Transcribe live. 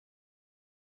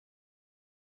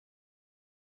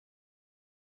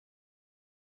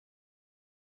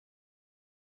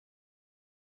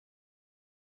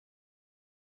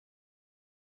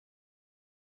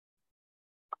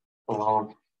Uh,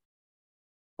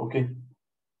 okay.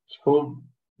 So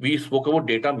we spoke about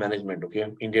data management. Okay.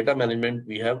 In data management,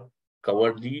 we have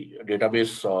covered the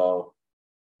database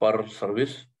per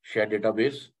service, shared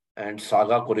database, and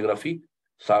Saga choreography,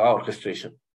 Saga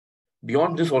orchestration.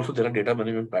 Beyond this, also there are data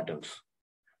management patterns.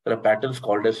 There are patterns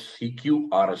called as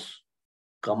CQRS,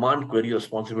 command query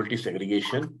responsibility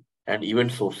segregation, and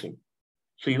event sourcing.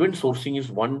 So event sourcing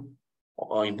is one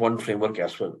important framework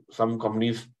as well. Some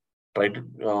companies try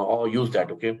to use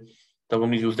that. Okay, some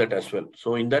companies use that as well.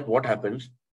 So in that, what happens?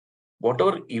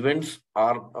 Whatever events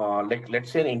are like,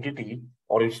 let's say an entity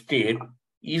or a state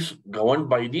is governed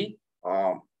by the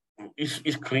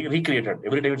recreated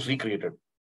every time it's recreated.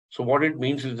 So what it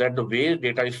means is that the way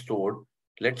data is stored,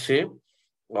 let's say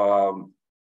um,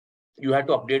 you have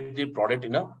to update the product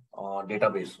in a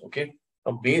database. Okay,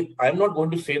 I'm not going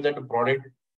to say that the product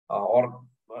or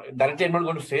directly I'm not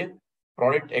going to say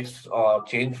product X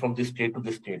change from this state to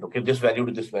this state. Okay, this value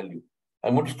to this value.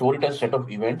 I'm going to store it as set of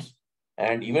events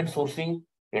and event sourcing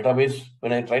database.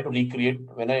 When I try to recreate,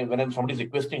 when somebody's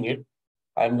requesting it,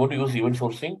 I'm going to use event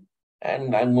sourcing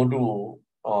and I'm going to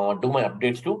do my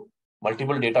updates to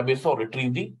multiple databases or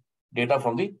retrieve the data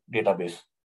from the database.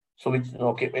 So which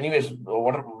okay. Anyways,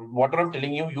 what I'm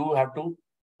telling you, you have to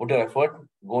put your effort.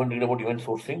 Go and read about event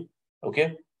sourcing.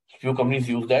 Okay, few companies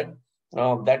use that.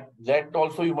 That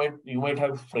also you might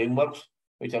have frameworks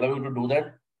which allow you to do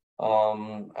that.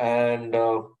 And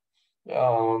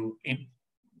it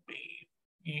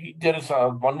there is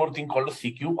one more thing called a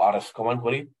CQRS, command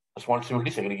query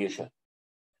responsibility segregation.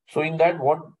 So in that,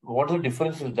 what the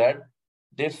difference is that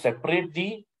they separate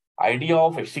the idea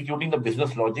of executing the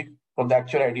business logic from the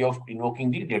actual idea of invoking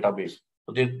the database.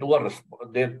 So the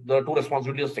two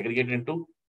responsibilities are segregated into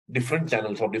different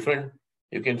channels or different,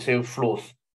 you can say,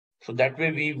 flows. So that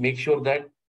way we make sure that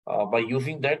by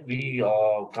using that we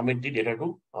commit the data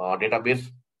to database,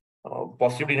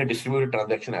 possibly in a distributed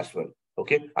transaction as well.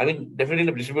 Okay, I mean definitely in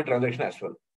a distributed transaction as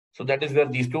well. So that is where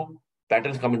these two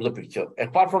patterns come into the picture.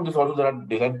 Apart from this, also there are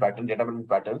design pattern, data management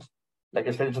patterns. Like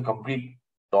I said, it's a complete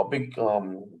topic.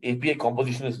 API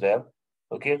composition is there.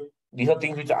 Okay, these are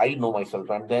things which I know myself.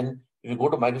 And then if you go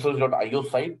to Microservices.io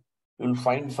site, you will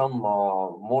find some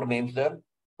more names there.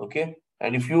 Okay,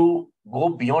 and if you go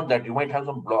beyond that, you might have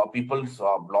some people's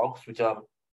blogs which are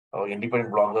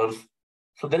independent bloggers.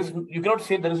 So there is, you cannot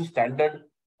say there is a standard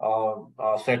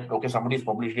set. Okay, somebody has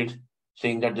published it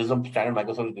saying that this is a standard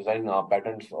Microservice design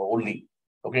patterns only.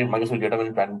 Okay, Microservice data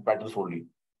management patterns only.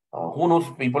 Who knows?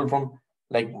 People from,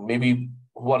 like, maybe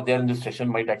who are there in this session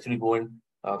might actually go and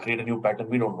create a new pattern.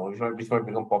 We don't know. Which might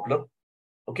become popular.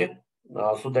 Okay,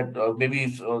 so that maybe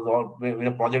it's, or in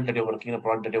a project that you're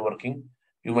working,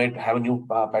 you might have a new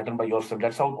pattern by yourself.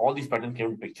 That's how all these patterns came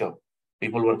in picture.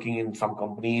 People working in some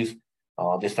companies,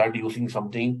 they started using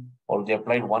something, or they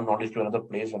applied one knowledge to another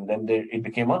place, and then it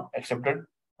became a accepted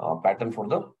pattern for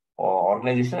the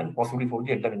organization and possibly for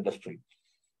the entire industry.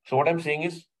 So what I'm saying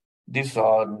is these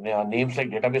names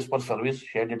like database per service,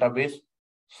 shared database,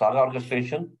 Saga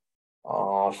orchestration,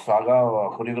 Saga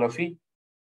choreography,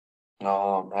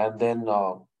 and then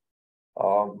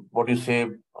what you say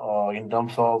in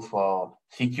terms of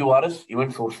CQRS,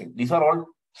 event sourcing. These are all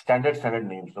standard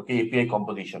names. Okay, API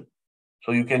composition.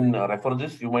 So you can refer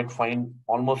this. You might find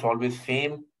almost always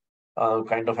same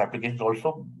kind of applications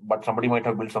also, but somebody might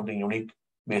have built something unique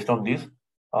based on these.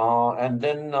 And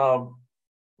then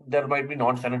there might be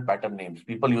non-standard pattern names.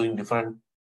 People using different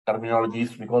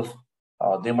terminologies because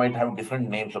they might have different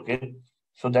names. Okay,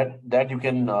 so that you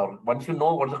can once you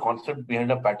know what's the concept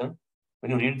behind a pattern,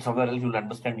 when you read it somewhere else, you'll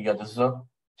understand. Yeah, this is a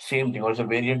same thing or it's a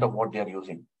variant of what they are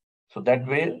using. So that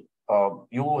way,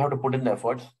 you have to put in the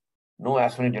efforts, know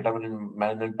as many data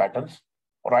management patterns,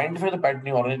 or identify the pattern in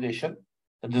your organization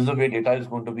that this is the way data is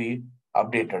going to be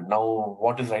updated. Now,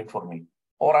 what is right for me?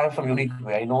 Or I have some unique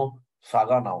way. I know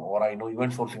Saga now, or I know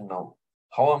event sourcing now.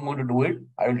 How I'm going to do it,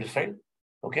 I will decide.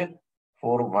 Okay,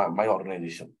 for my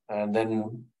organization, and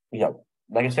then yeah,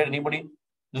 like I said, anybody,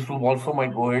 this group also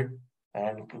might go ahead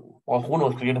and, or who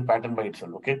knows, create a pattern by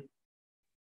itself. Okay,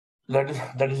 that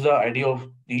is the idea of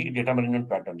the data management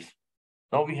patterns.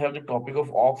 Now we have the topic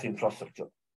of ops infrastructure.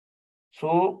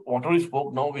 So whatever we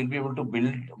spoke now, we'll be able to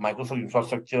build Microsoft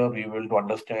infrastructure. We will to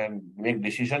understand, make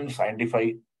decisions,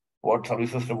 identify what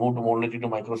services to move to monolithic to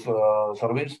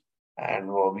microservice, and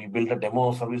we build the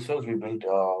demo services. We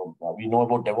know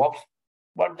about DevOps,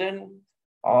 but then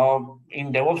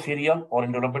in DevOps area or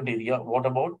in development area, what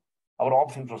about our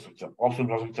ops infrastructure? Ops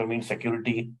infrastructure means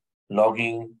security,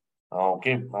 logging.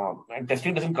 And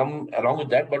testing doesn't come along with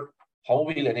that, but how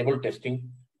we'll enable testing,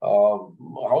 how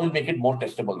we'll make it more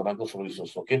testable, the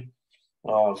microservices. Okay,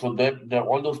 So that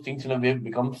all those things in a way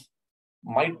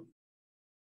might